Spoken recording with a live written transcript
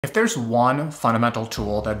If there's one fundamental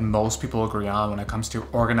tool that most people agree on when it comes to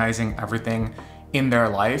organizing everything in their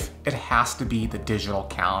life, it has to be the digital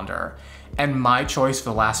calendar. And my choice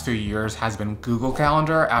for the last few years has been Google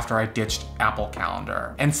Calendar after I ditched Apple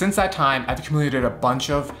Calendar. And since that time, I've accumulated a bunch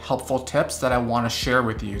of helpful tips that I want to share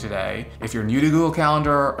with you today if you're new to Google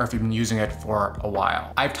Calendar or if you've been using it for a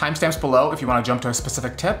while. I have timestamps below if you want to jump to a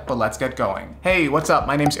specific tip, but let's get going. Hey, what's up?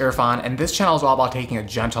 My name's Irfan, and this channel is all about taking a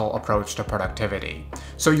gentle approach to productivity.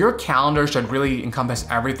 So your calendar should really encompass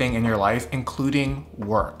everything in your life, including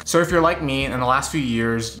work. So if you're like me, in the last few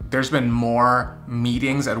years, there's been more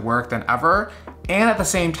meetings at work than ever. And at the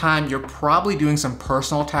same time, you're probably doing some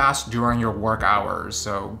personal tasks during your work hours.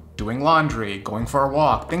 So doing laundry, going for a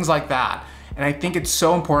walk, things like that. And I think it's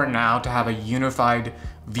so important now to have a unified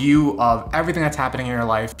view of everything that's happening in your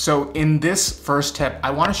life. So in this first tip,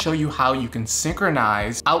 I want to show you how you can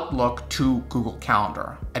synchronize Outlook to Google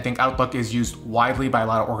Calendar. I think Outlook is used widely by a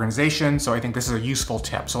lot of organizations, so I think this is a useful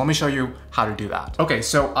tip. So let me show you how to do that. Okay,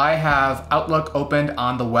 so I have Outlook opened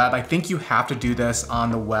on the web. I think you have to do this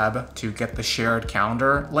on the web to get the shared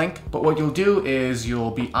calendar link. But what you'll do is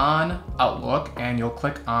you'll be on Outlook and you'll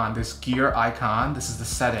click on this gear icon. This is the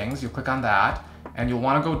settings. You'll click on that. And you'll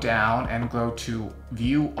want to go down and go to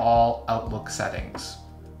View All Outlook Settings.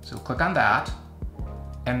 So click on that,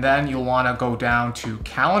 and then you'll want to go down to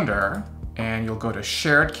Calendar, and you'll go to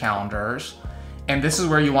Shared Calendars, and this is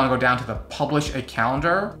where you want to go down to the Publish a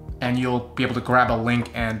Calendar, and you'll be able to grab a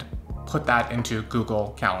link and put that into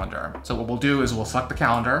Google Calendar. So what we'll do is we'll select the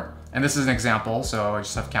calendar, and this is an example, so I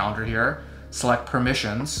just have Calendar here. Select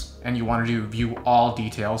Permissions, and you want to do View All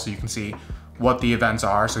Details so you can see what the events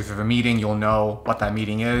are. So if you have a meeting, you'll know what that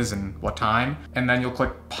meeting is and what time. And then you'll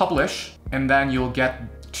click Publish, and then you'll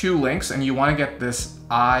get two links, and you want to get this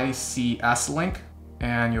ICS link,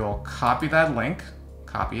 and you'll copy that link,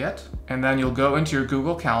 copy it, and then you'll go into your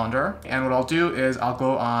Google Calendar. And what I'll do is I'll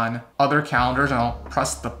go on Other Calendars, and I'll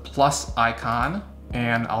press the plus icon,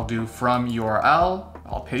 and I'll do From URL.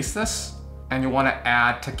 I'll paste this, and you'll want to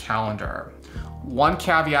add to calendar. One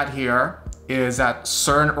caveat here is that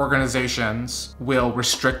certain organizations will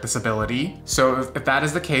restrict this ability. So if that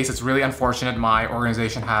is the case, it's really unfortunate. My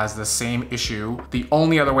organization has the same issue. The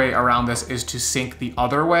only other way around this is to sync the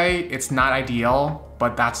other way. It's not ideal,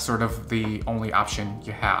 but that's sort of the only option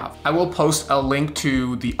you have. I will post a link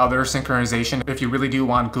to the other synchronization if you really do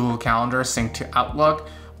want Google Calendar synced to Outlook.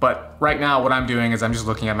 But right now, what I'm doing is I'm just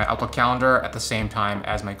looking at my Outlook calendar at the same time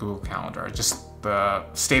as my Google Calendar, just the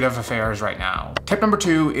state of affairs right now. Tip number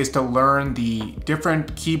 2 is to learn the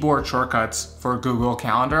different keyboard shortcuts for Google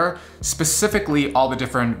Calendar, specifically all the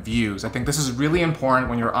different views. I think this is really important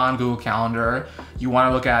when you're on Google Calendar. You want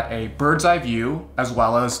to look at a bird's eye view as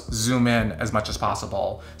well as zoom in as much as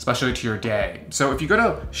possible, especially to your day. So if you go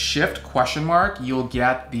to Shift ? You'll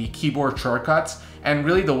get the keyboard shortcuts, and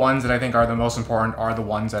really the ones that I think are the most important are the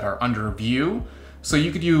ones that are under view. So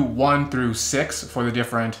you could do 1 through 6 for the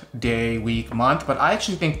different day, week, month, but I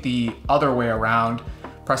actually think the other way around,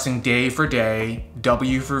 pressing day for day,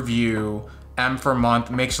 W for view, M for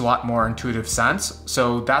month makes a lot more intuitive sense.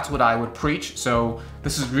 So that's what I would preach. So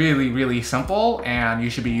this is really, really simple, and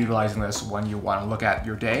you should be utilizing this when you want to look at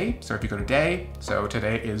your day. So if you go to day, so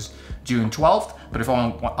today is June 12th, but if I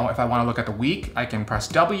want to look at the week, I can press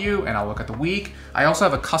W and I'll look at the week. I also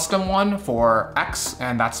have a custom one for X,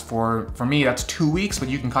 and that's for me, that's 2 weeks, but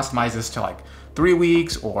you can customize this to like 3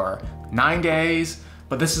 weeks or 9 days.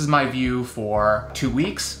 But this is my view for 2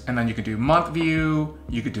 weeks, and then you could do month view,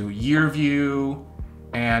 you could do year view,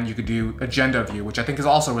 and you could do agenda view, which I think is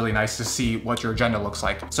also really nice to see what your agenda looks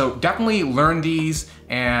like. So definitely learn these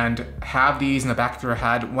and have these in the back of your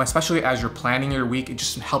head, especially as you're planning your week. It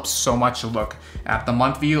just helps so much to look at the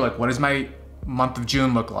month view, like what does my month of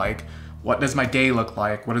June look like? What does my day look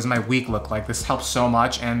like? What does my week look like? This helps so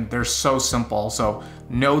much, and they're so simple. So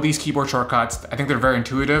know these keyboard shortcuts. I think they're very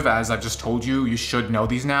intuitive. As I've just told you, you should know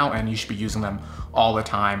these now, and you should be using them all the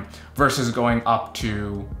time versus going up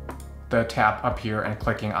to the tab up here and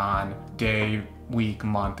clicking on day, week,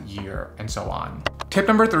 month, year, and so on. Tip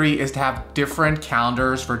number 3 is to have different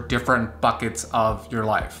calendars for different buckets of your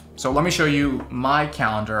life. So let me show you my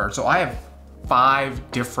calendar. So I have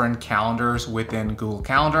 5 different calendars within Google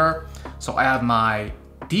Calendar. So I have my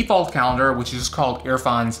default calendar, which is called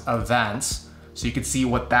Irfan's Events. So you can see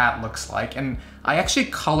what that looks like. And I actually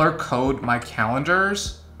color code my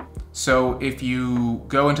calendars. So if you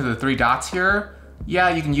go into the 3 dots here, yeah,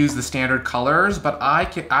 you can use the standard colors, but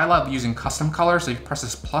I love using custom colors. So if you press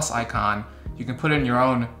this plus icon, you can put in your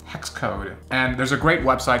own hex code. And there's a great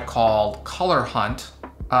website called Color Hunt.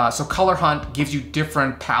 So Color Hunt gives you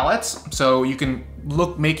different palettes, so you can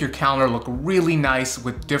make your calendar look really nice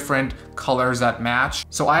with different colors that match.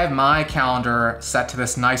 So I have my calendar set to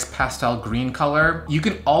this nice pastel green color. You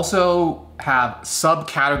can also have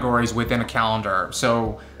subcategories within a calendar.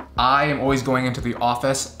 So I am always going into the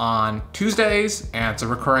office on Tuesdays, and it's a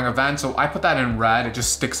recurring event, so I put that in red. It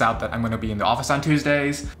just sticks out that I'm gonna be in the office on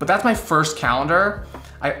Tuesdays. But that's my first calendar.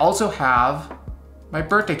 I also have my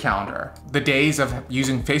birthday calendar. The days of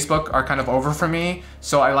using Facebook are kind of over for me,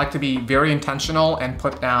 so I like to be very intentional and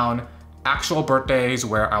put down actual birthdays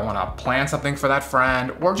where I wanna plan something for that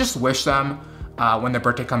friend or just wish them when their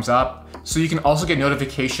birthday comes up. So you can also get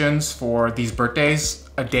notifications for these birthdays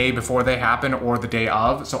a day before they happen or the day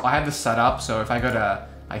of. So I have this set up, so if I go to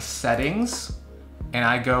my settings and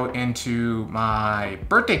I go into my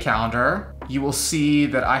birthday calendar, you will see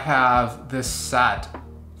that I have this set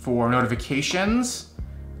for notifications,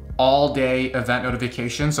 all day event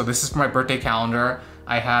notifications. So this is for my birthday calendar.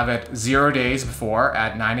 I have it 0 days before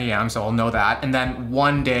at 9 a.m. so I'll know that. And then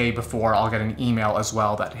 1 day before I'll get an email as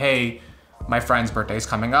well that, hey, my friend's birthday is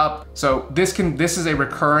coming up. So this is a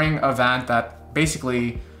recurring event that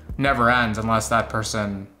basically never ends unless that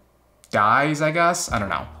person dies, I guess. I don't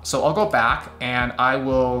know. So I'll go back and I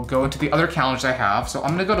will go into the other calendars I have. So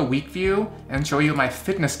I'm gonna go to week view and show you what my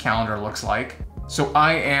fitness calendar looks like. So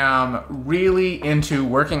I am really into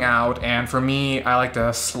working out, and for me, I like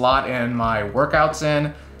to slot in my workouts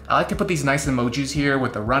in. I like to put these nice emojis here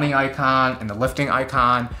with the running icon and the lifting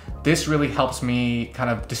icon. This really helps me kind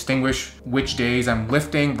of distinguish which days I'm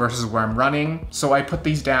lifting versus where I'm running. So I put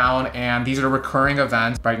these down, and these are recurring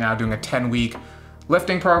events. Right now, doing a 10-week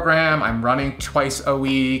lifting program. I'm running twice a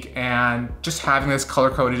week, and just having this color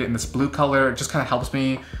coded in this blue color just kind of helps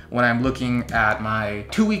me when I'm looking at my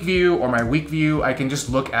 2-week view or my week view. I can just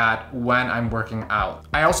look at when I'm working out.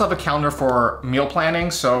 I also have a calendar for meal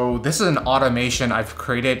planning. So this is an automation I've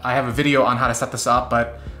created. I have a video on how to set this up,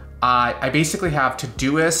 but I basically have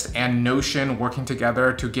Todoist and Notion working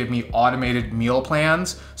together to give me automated meal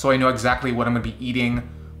plans. So I know exactly what I'm gonna be eating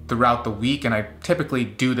throughout the week, and I typically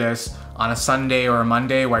do this on a Sunday or a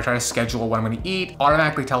Monday where I try to schedule what I'm gonna eat.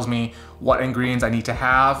 Automatically tells me what ingredients I need to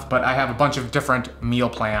have, but I have a bunch of different meal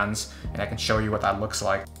plans and I can show you what that looks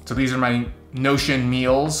like. So these are my Notion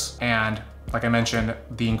meals, and like I mentioned,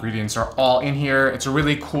 the ingredients are all in here. It's a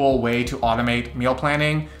really cool way to automate meal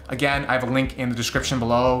planning. Again, I have a link in the description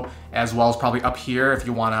below, as well as probably up here if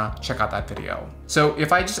you wanna check out that video. So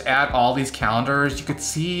if I just add all these calendars, you could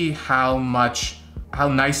see how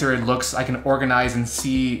nicer it looks. I can organize and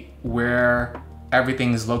see where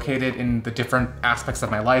everything is located in the different aspects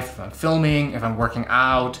of my life. If I'm filming, if I'm working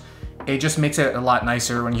out, it just makes it a lot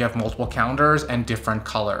nicer when you have multiple calendars and different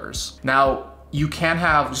colors. Now, you can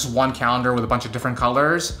have just one calendar with a bunch of different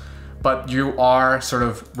colors, but you are sort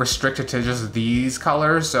of restricted to just these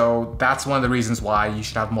colors. So that's one of the reasons why you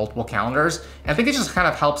should have multiple calendars. And I think it just kind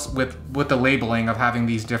of helps with the labeling of having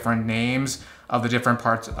these different names of the different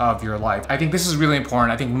parts of your life. I think this is really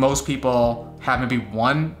important. I think most people have maybe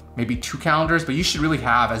 1, maybe 2 calendars, but you should really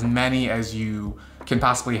have as many as you can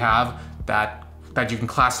possibly have that you can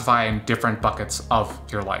classify in different buckets of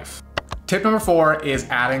your life. Tip number 4 is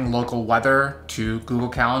adding local weather to Google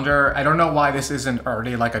Calendar. I don't know why this isn't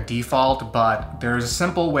already like a default, but there's a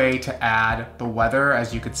simple way to add the weather.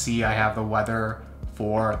 As you could see, I have the weather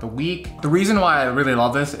for the week. The reason why I really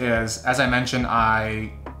love this is, as I mentioned,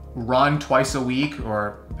 I run twice a week,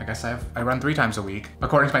 or I guess I run 3 times a week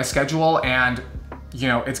according to my schedule, and you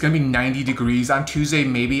know, it's gonna be 90 degrees on Tuesday.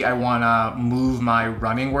 Maybe I wanna move my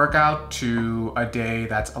running workout to a day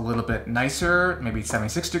that's a little bit nicer, maybe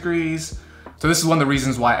 76 degrees. So this is one of the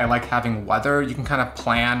reasons why I like having weather. You can kind of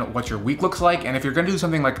plan what your week looks like, and if you're gonna do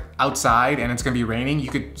something like outside and it's gonna be raining, you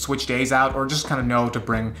could switch days out or just kind of know to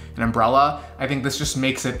bring an umbrella. I think this just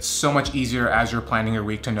makes it so much easier as you're planning your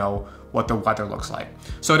week to know what the weather looks like.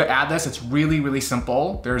 So to add this, it's really, really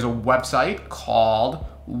simple. There's a website called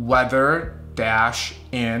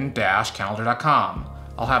weather-in-calendar.com.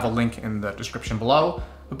 I'll have a link in the description below.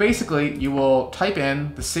 But basically, you will type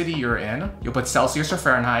in the city you're in, you'll put Celsius or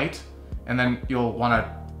Fahrenheit, and then you'll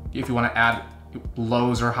wanna, if you wanna add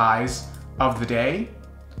lows or highs of the day,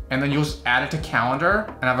 and then you'll just add it to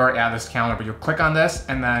calendar, and I've already added this to calendar, but you'll click on this,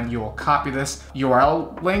 and then you'll copy this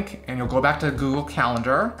URL link, and you'll go back to Google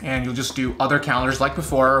Calendar, and you'll just do other calendars like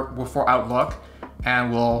before Outlook,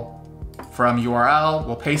 and from URL,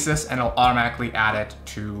 we'll paste this, and it'll automatically add it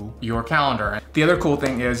to your calendar. The other cool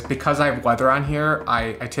thing is, because I have weather on here,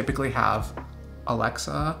 I typically have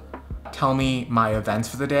Alexa, tell me my events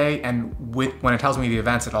for the day, and when it tells me the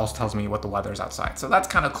events, it also tells me what the weather is outside. So that's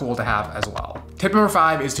kind of cool to have as well. Tip number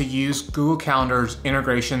 5 is to use Google Calendar's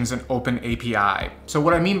integrations and open API. So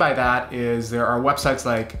what I mean by that is there are websites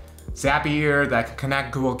like Zapier that can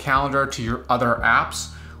connect Google Calendar to your other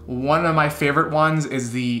apps. One of my favorite ones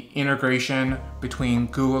is the integration between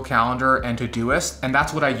Google Calendar and Todoist, and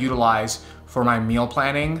that's what I utilize for my meal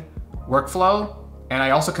planning workflow. And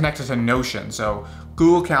I also connect it to Notion. So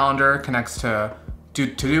Google Calendar connects to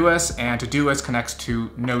Todoist, and Todoist connects to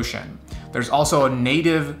Notion. There's also a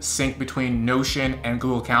native sync between Notion and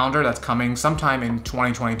Google Calendar that's coming sometime in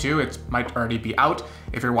 2022. It might already be out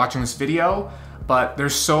if you're watching this video. But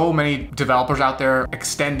there's so many developers out there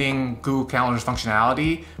extending Google Calendar's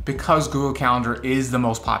functionality because Google Calendar is the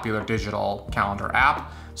most popular digital calendar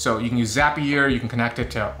app. So you can use Zapier, you can connect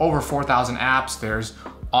it to over 4,000 apps. There's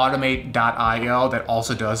Automate.io that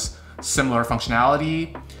also does similar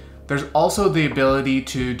functionality. There's also the ability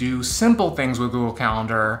to do simple things with Google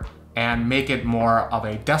Calendar and make it more of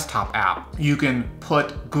a desktop app. You can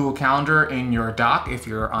put Google Calendar in your dock if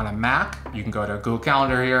you're on a Mac. You can go to Google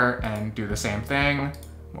Calendar here and do the same thing.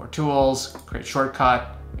 More tools, create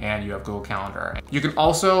shortcut, and you have Google Calendar. You can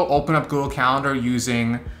also open up Google Calendar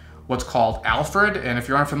using what's called Alfred. And if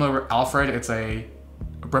you're unfamiliar with Alfred, it's a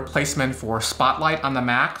replacement for Spotlight on the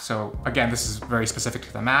Mac. So again, this is very specific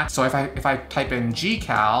to the Mac. So if I type in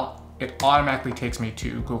gcal, it automatically takes me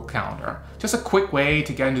to Google Calendar. Just a quick way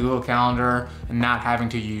to get into Google Calendar and not having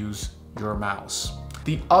to use your mouse.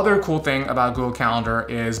 The other cool thing about Google Calendar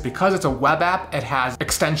is because it's a web app, it has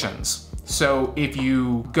extensions. So if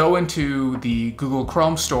you go into the Google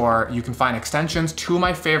Chrome store, you can find extensions. Two of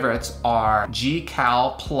my favorites are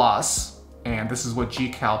gcal plus, and this is what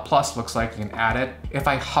gcal plus looks like. You can add it. If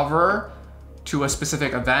I hover to a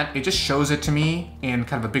specific event, it just shows it to me in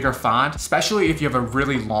kind of a bigger font. Especially if you have a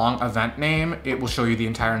really long event name, it will show you the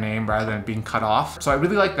entire name rather than being cut off. So I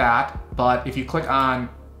really like that. But if you click on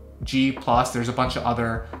G+, there's a bunch of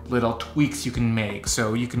other little tweaks you can make.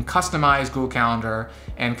 So you can customize Google Calendar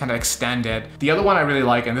and kind of extend it. The other one I really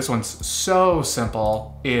like, and this one's so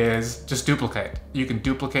simple, is just duplicate. You can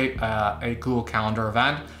duplicate a Google Calendar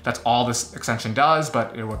event. That's all this extension does,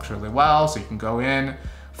 but it works really well. So you can go in,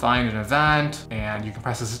 find an event, and you can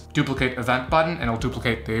press this duplicate event button and it'll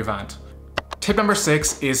duplicate the event. Tip number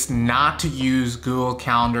 6 is not to use Google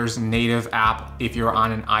Calendar's native app if you're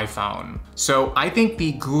on an iPhone. So I think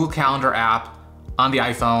the Google Calendar app on the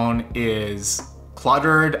iPhone is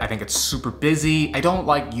cluttered. I think it's super busy. I don't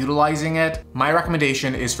like utilizing it. My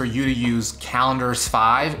recommendation is for you to use Calendars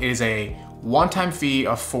 5. It is a one-time fee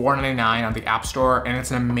of $4.99 on the App Store, and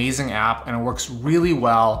it's an amazing app and it works really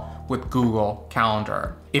well with Google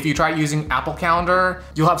Calendar. If you try using Apple Calendar,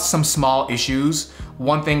 you'll have some small issues.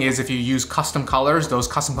 One thing is if you use custom colors, those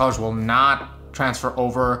custom colors will not transfer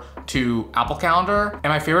over to Apple Calendar.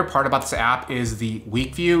 And my favorite part about this app is the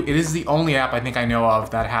week view. It is the only app I think I know of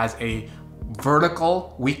that has a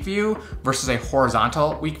vertical week view versus a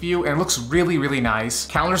horizontal week view, and it looks really, really nice.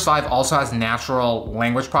 Calendars 5 also has natural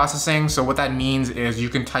language processing. So what that means is you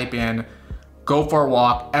can type in go for a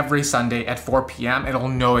walk every Sunday at 4 p.m. It'll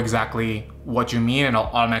know exactly what you mean and it'll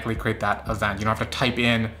automatically create that event. You don't have to type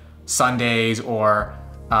in Sundays or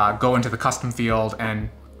go into the custom field and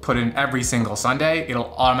put in every single Sunday.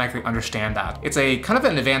 It'll automatically understand that. It's a kind of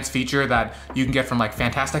an advanced feature that you can get from like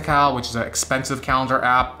Fantastical, which is an expensive calendar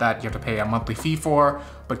app that you have to pay a monthly fee for.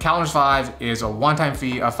 But Calendars 5 is a one-time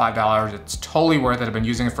fee of $5. It's totally worth it. I've been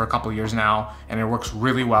using it for a couple of years now, and it works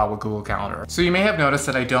really well with Google Calendar. So you may have noticed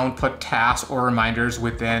that I don't put tasks or reminders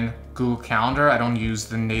within Google Calendar. I don't use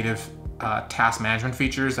the native task management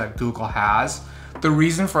features that Google has. The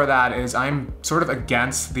reason for that is I'm sort of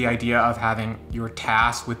against the idea of having your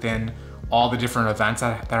tasks within all the different events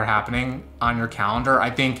that are happening on your calendar.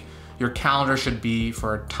 I think your calendar should be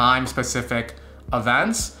for time-specific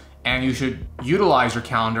events, and you should utilize your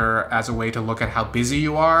calendar as a way to look at how busy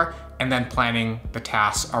you are and then planning the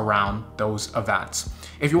tasks around those events.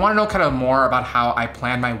 If you want to know kind of more about how I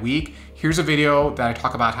plan my week, here's a video that I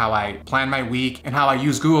talk about how I plan my week and how I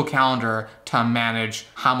use Google Calendar to manage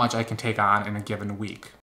how much I can take on in a given week.